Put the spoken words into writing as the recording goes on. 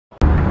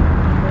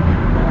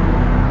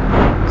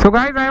So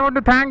guys, I want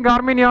to thank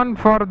Garminion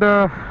for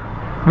the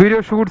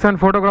video shoots and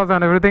photographs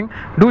and everything.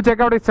 Do check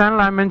out his channel.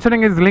 I'm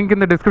mentioning his link in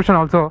the description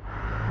also.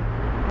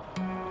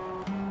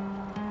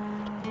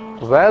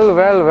 Well.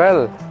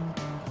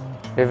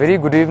 A very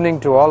good evening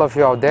to all of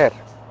you out there.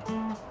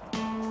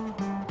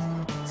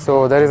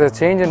 So there is a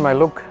change in my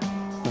look.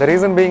 The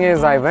reason being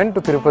is I went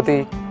to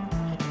Tirupati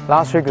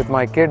last week with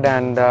my kid,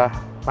 and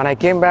when I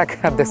came back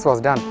this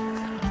was done.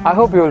 I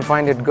hope you will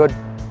find it good.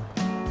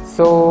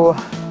 So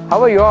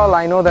how are you all?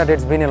 I know that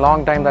it's been a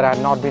long time that I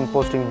have not been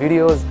posting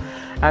videos,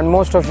 and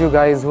most of you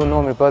guys who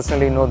know me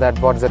personally know that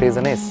what the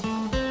reason is.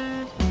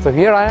 So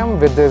here I am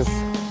with this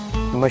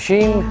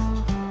machine,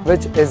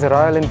 which is a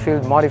Royal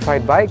Enfield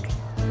modified bike.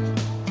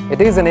 It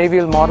is an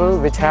AVL model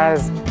which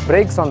has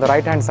brakes on the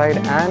right hand side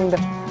and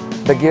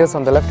the gears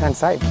on the left hand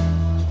side.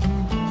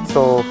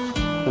 So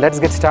let's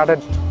get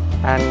started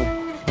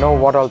and know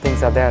what all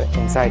things are there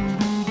inside.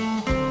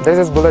 This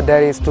is Bullet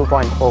Diaries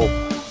 2.0.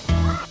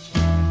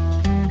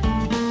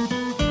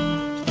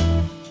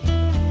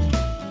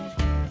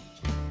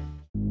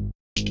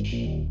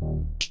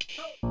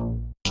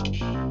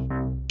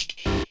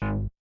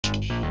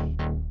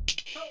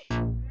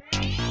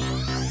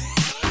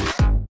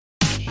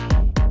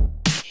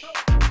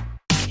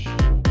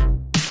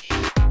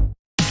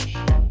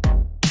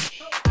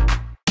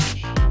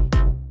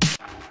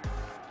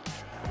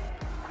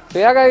 So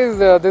yeah guys,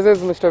 this is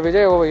Mr.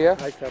 Vijay over here.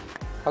 Hi sir.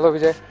 Hello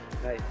Vijay.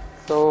 Hi.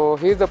 So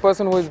he is the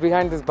person who is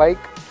behind this bike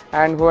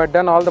and who had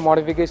done all the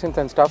modifications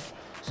and stuff.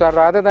 So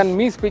rather than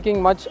me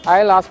speaking much,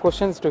 I'll ask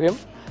questions to him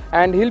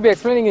and he'll be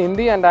explaining in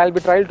Hindi and I'll be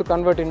trying to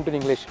convert it into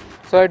English.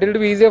 So it will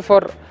be easier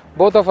for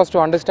both of us to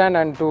understand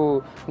and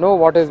to know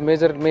what is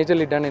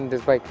majorly done in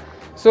this bike.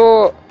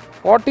 So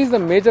what is the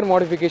major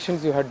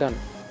modifications you had done?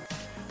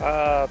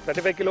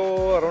 35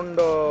 kilo around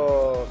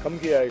कम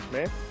किया है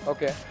इसमें.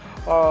 Okay.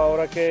 और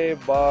आके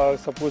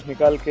सब कुछ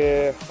निकाल के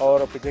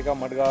और पीछे का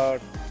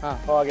मडगार्ड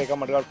और आगे का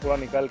मडगार्ड पूरा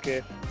निकाल के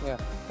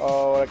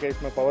और आके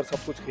इसमें पावर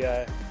सब कुछ किया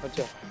है.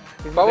 अच्छा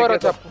पावर.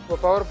 अच्छा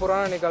पावर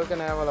पुराना निकाल के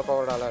नया वाला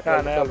पावर डाला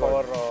है. नया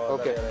power.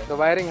 Okay. The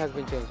wiring has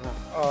been changed.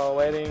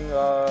 Wiring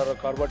और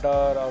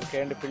कार्बोरेटर और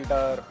canned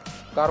filter.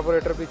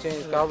 Carburetor be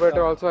changed.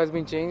 Carburetor also has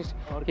been changed.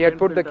 He had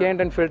put the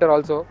cant and filter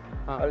also.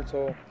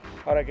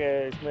 और आगे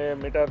इसमें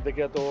मीटर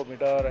देखिए तो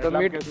metre.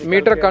 The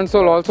meter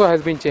console also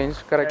has been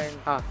changed. Correct.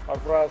 हाँ. और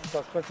पूरा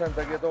सस्पेंशन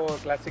देखिए तो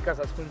क्लासिक का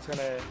सस्पेंशन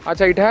है.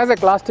 अच्छा, it has a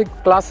classic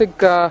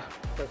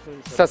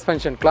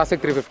suspension,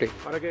 classic 350.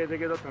 और आगे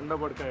देखिए तो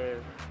थंडरबर्ड का है.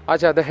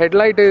 अच्छा, the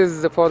headlight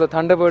is for the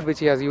Thunderbird which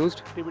he has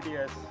used.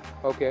 TBTS.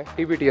 Okay,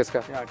 TBTS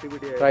का. Yeah,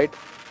 TBTS. Right.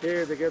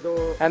 ये देखिए तो.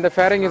 And the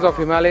fairing is of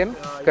Himalayan.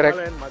 Correct.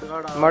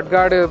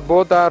 Mudguard,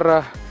 both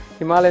are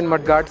Himalayan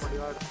mudguards.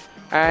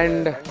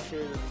 And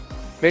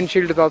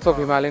windshield is also of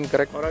Himalayan,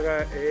 correct? और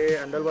अगर ये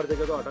handlebar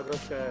देखे तो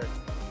autocross का है.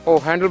 Oh,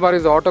 handlebar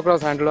is the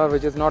autocross handlebar,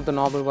 which is not the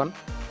normal one,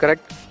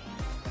 correct?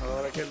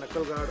 और अगर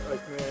knuckle guard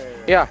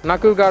इसमें. Yeah,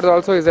 knuckle guard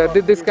also is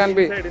there. This can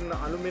be. Inside in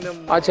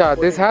aluminum. Acha,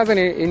 this has an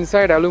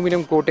inside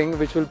aluminum coating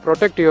which will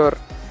protect your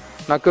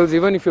knuckles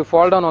even if you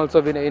fall down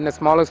also in a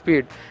smaller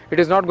speed. It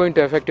is not going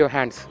to affect your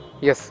hands.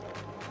 Yes.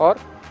 Or?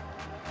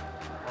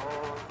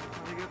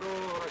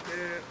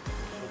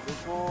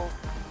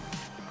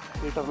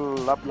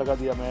 लगा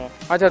दिया मैं.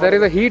 अच्छा, there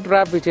is a heat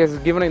wrap which is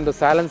given in the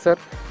silencer.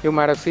 You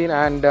might have seen,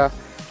 and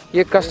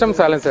ये custom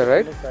silencer,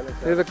 right?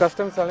 There is a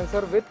custom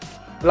silencer with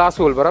glass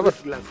wool, बराबर?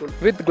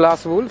 With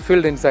glass wool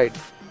filled inside.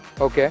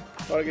 Okay.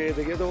 और ये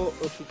देखिए तो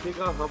पीछे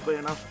का hub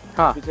है ना.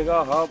 हाँ. पीछे का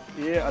हब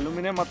ये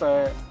एल्यूमिनियम आता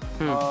है.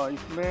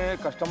 इसमें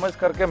कस्टमाइज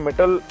करके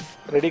मेटल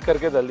रेडी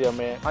करके डाल दिया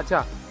मैं.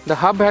 अच्छा, the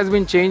hub has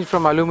been changed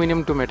from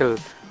aluminum to metal.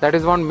 That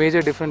is one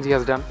major difference he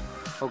has done.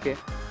 Okay.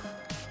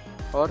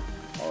 और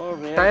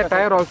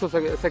टायर ऑल्सो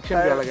सेक्शन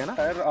भी अलग है ना.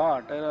 Tyre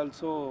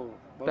also.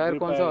 टायर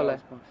कौन सा वाला है?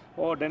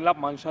 वो डेनलॉप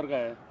मॉन्स्टर का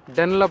है.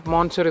 डेनलॉप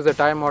monster is a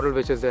tyre model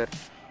which is there.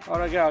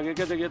 और आगे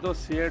के देखिए तो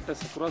C8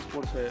 Secura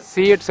Sport है.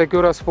 C8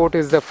 Secura Sport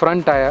is the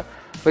front tire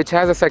which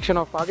has a section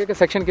of. आगे का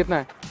सेक्शन कितना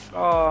है?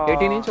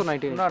 18 इंच और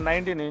 19 इंच? ना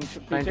 19 इंच.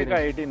 पीछे का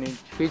 18 इंच.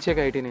 पीछे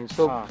का 18 inch.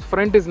 So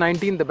front is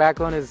 19, the back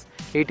one is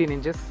 18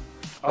 inches.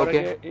 और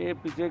ये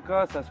पीछे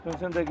का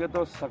सस्पेंशन देखिए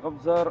तो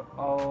सकब्जर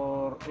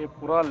और ये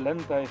पूरा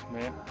लेंथ है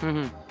इसमें.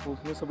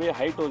 उसमें सब ये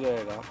हाइट हो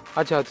जाएगा.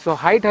 अच्छा, so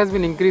height has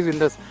been increased in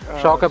the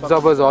shock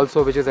absorbers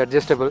also, which is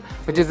adjustable,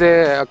 which is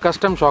a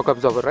custom shock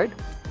absorber, right?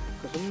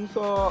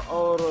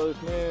 और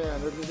इसमें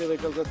 100cc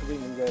व्हीकल का भी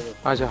मिल जाएगा.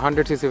 अच्छा,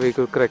 100cc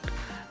vehicle, correct.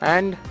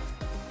 And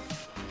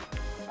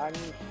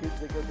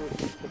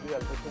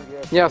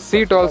yeah,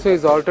 seat also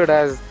is altered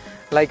as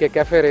like a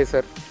cafe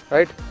racer,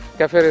 right?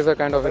 Cafe racer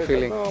kind of a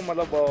feeling.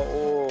 मतलब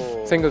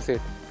वो single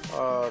seat.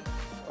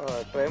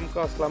 Tram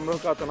का scrambler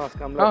का था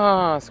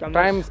ना.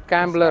 Tram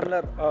scrambler.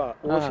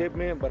 वो शेप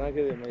में बना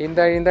के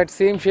देना. In that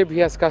same shape he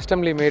has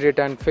customly made it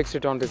and fixed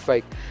it on this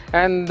bike.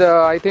 And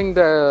I think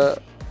the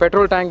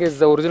petrol tank is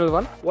the original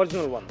one.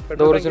 Original one.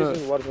 The original.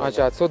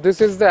 Acha, so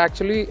this is the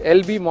actually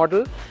LB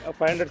model.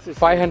 500cc.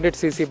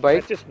 500cc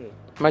bike. Machismo.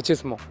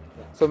 Machismo.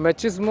 So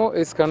Machismo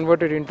is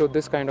converted into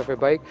this kind of a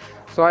bike.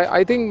 So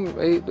I think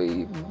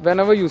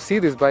whenever you see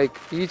this bike,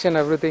 each and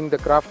everything, the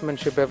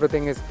craftsmanship,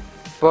 everything is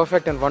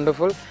perfect and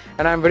wonderful.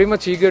 And I'm very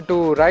much eager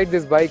to ride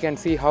this bike and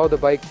see how the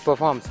bike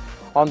performs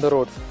on the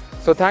roads.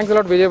 So thanks a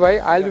lot, Vijay bhai.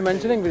 I'll be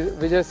mentioning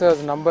Vijay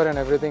sir's number and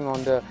everything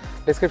on the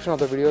description of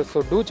the video.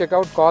 So do check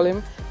out, call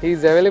him. He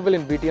is available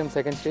in BTM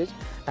second stage,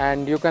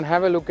 and you can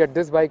have a look at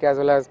this bike as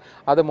well as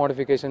other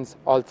modifications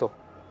also.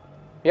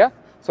 Yeah.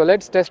 So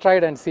let's test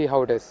ride and see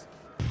how it is.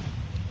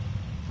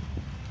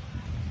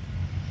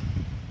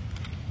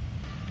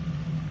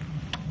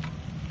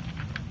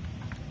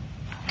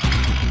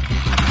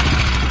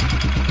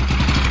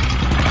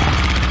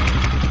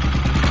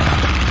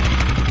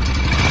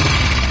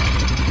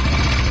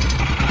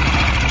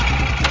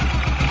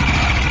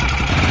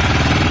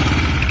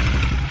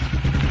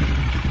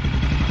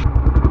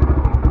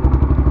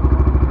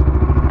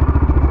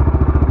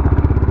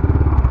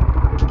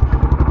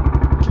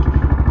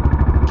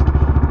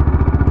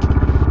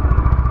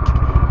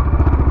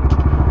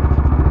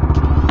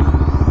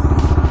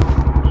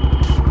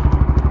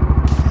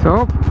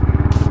 So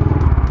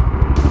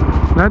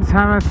let's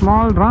have a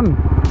small run.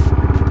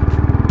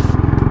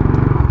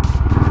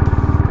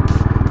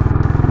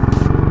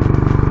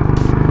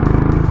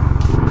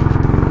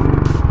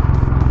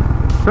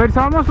 So it's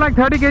almost like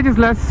 30 kgs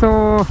less,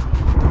 so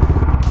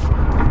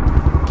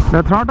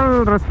the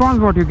throttle response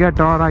what you get,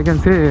 or I can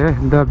say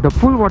the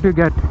pull what you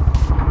get,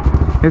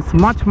 is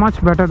much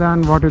better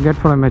than what you get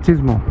for a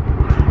Machismo.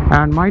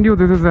 And mind you,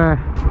 this is a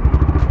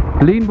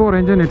lean bore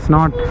engine, it's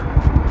not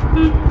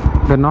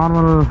the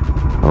normal.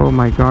 Oh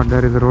my god,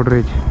 there is a road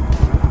rage.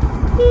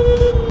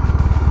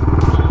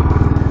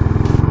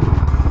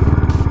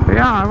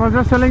 Yeah, I was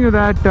just telling you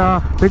that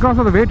because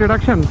of the weight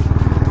reduction,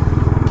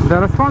 the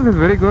response is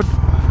very good,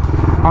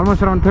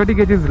 almost around 30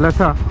 kgs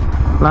lesser,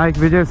 like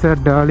Vijay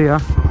said earlier.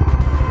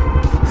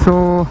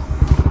 So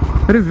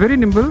it is very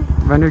nimble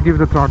when you give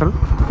the throttle.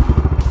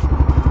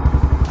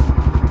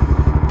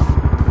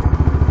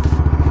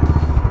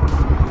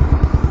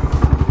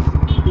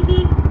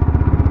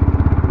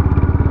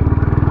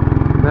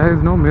 There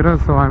is no mirror,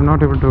 so I'm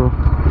not able to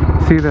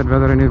see that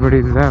whether anybody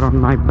is there on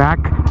my back.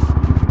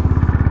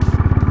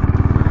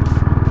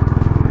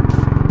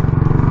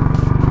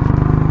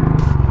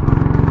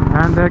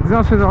 And the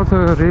exhaust is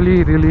also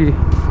really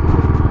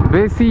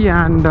bassy,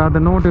 and the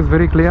note is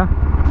very clear.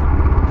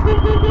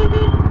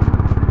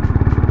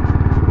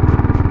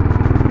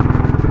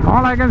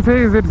 All I can say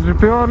is it's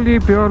purely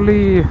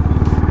the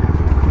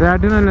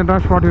adrenaline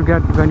rush what you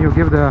get when you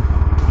give the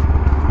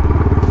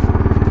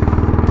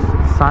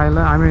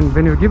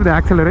when you give the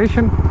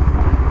acceleration,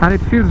 and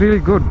it feels really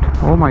good.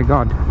 Oh my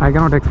god, I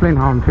cannot explain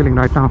how I'm feeling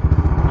right now.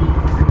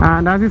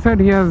 And as he said,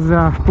 he has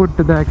put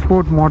the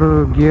export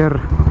model gear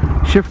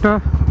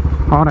shifter,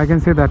 or I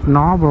can say that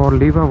knob or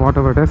lever,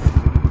 whatever it is.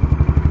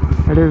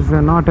 It is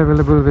not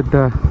available with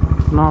the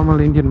normal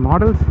Indian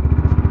models,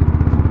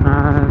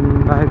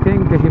 and I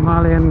think the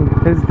Himalayan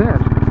is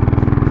there,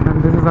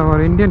 and this is our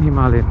Indian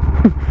Himalayan.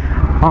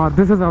 Or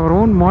this is our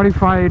own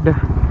modified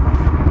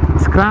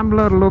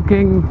scrambler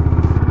looking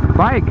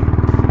bike,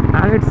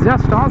 and it's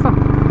just awesome.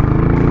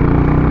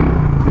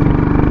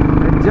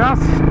 It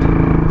just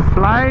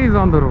flies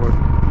on the road,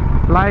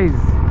 flies.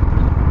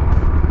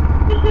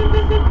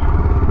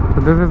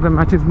 So this is the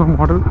Machismo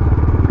model.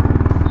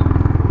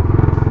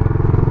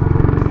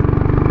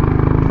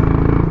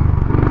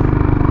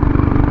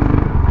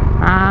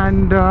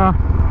 And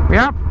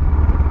yeah,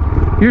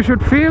 you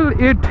should feel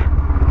it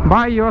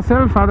by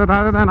yourself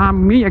rather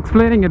than me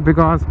explaining it,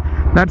 because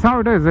that's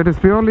how it is. It is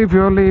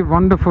purely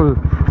wonderful,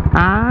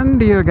 and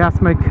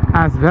orgasmic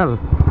as well.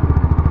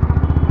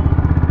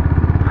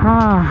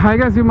 I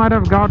guess you might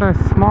have got a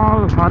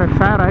small or a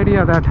fair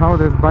idea that how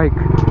this bike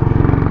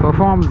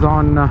performs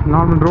on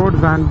normal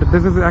roads, and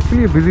this is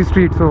actually a busy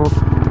street, so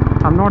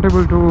I'm not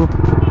able to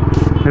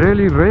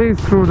really race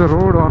through the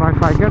road, or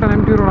if I get an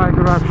empty road I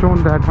could have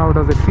shown that how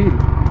does it feel.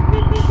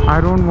 I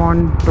don't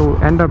want to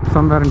end up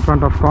somewhere in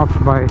front of cops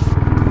by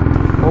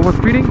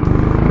overspeeding,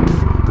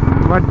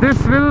 but this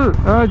will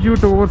urge you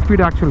to overspeed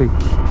actually.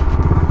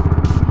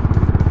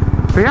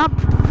 So yep,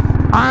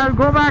 I'll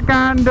go back,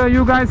 and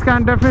you guys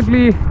can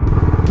definitely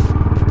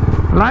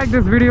like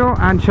this video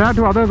and share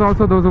to others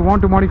also, those who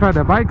want to modify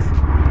their bikes.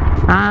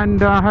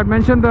 And I had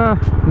mentioned the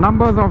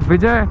numbers of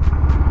Vijay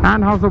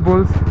and House of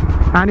Bulls,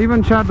 and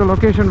even share the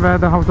location where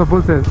the House of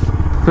Bulls is.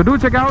 So do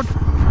check out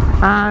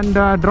and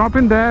drop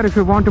in there if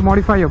you want to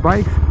modify your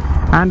bikes,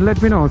 and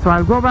let me know. So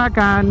I'll go back,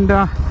 and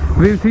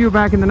we'll see you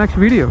back in the next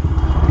video.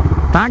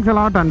 Thanks a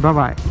lot, and bye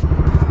bye.